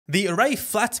The array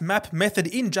flat map method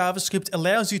in JavaScript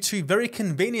allows you to very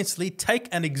conveniently take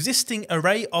an existing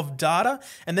array of data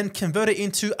and then convert it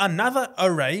into another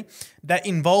array that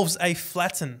involves a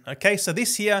flatten. Okay, so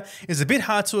this here is a bit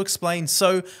hard to explain,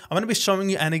 so I'm going to be showing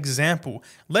you an example.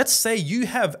 Let's say you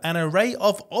have an array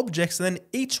of objects and then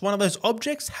each one of those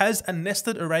objects has a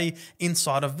nested array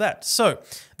inside of that. So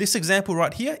this example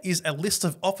right here is a list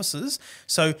of offices.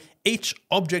 So each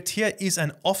object here is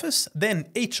an office, then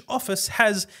each office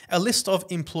has a list of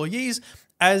employees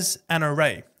as an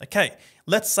array. Okay,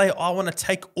 let's say I want to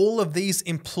take all of these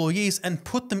employees and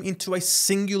put them into a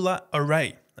singular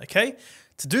array. Okay,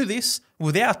 to do this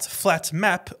without flat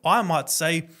map, I might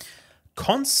say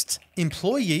const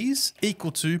employees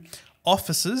equal to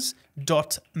offices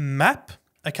dot map.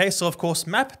 Okay, so of course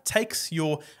map takes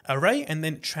your array and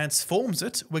then transforms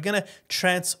it. We're going to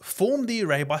transform the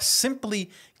array by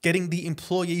simply getting the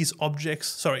employees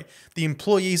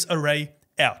array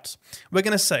out. We're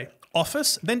going to say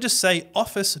office, then just say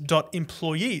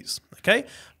office.employees, okay?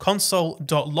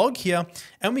 Console.log here,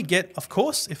 and we get, of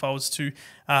course, if I was to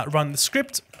run the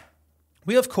script,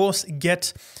 we of course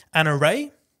get an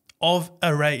array of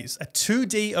arrays, a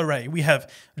 2D array. We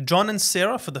have John and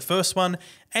Sarah for the first one,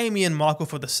 Amy and Michael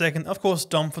for the second, of course,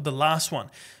 Dom for the last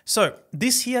one. So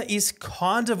this here is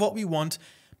kind of what we want,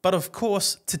 but of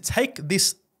course, to take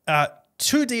this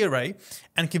 2D array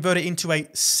and convert it into a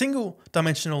single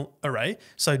dimensional array,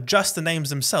 so just the names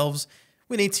themselves,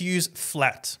 we need to use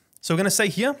flat. So we're going to say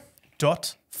here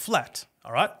dot flat.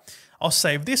 All right, I'll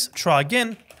save this, try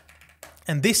again,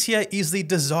 and this here is the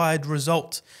desired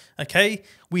result. Okay,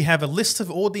 we have a list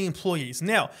of all the employees.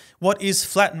 Now, what is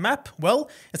flat map? Well,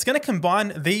 it's going to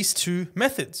combine these two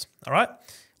methods. All right,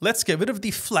 let's get rid of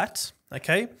the flat.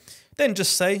 Okay, then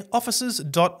just say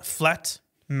offices.flat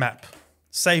map.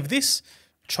 Save this,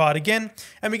 try it again,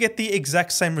 and we get the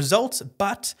exact same result,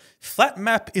 but flat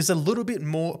map is a little bit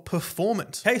more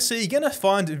performant. Okay, so you're going to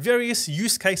find various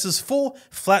use cases for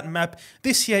flat map.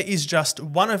 This here is just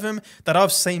one of them that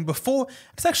I've seen before.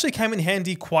 It's actually came in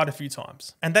handy quite a few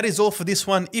times. And that is all for this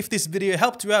one. If this video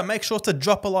helped you out, make sure to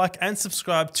drop a like and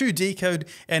subscribe to Decode,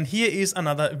 and here is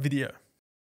another video.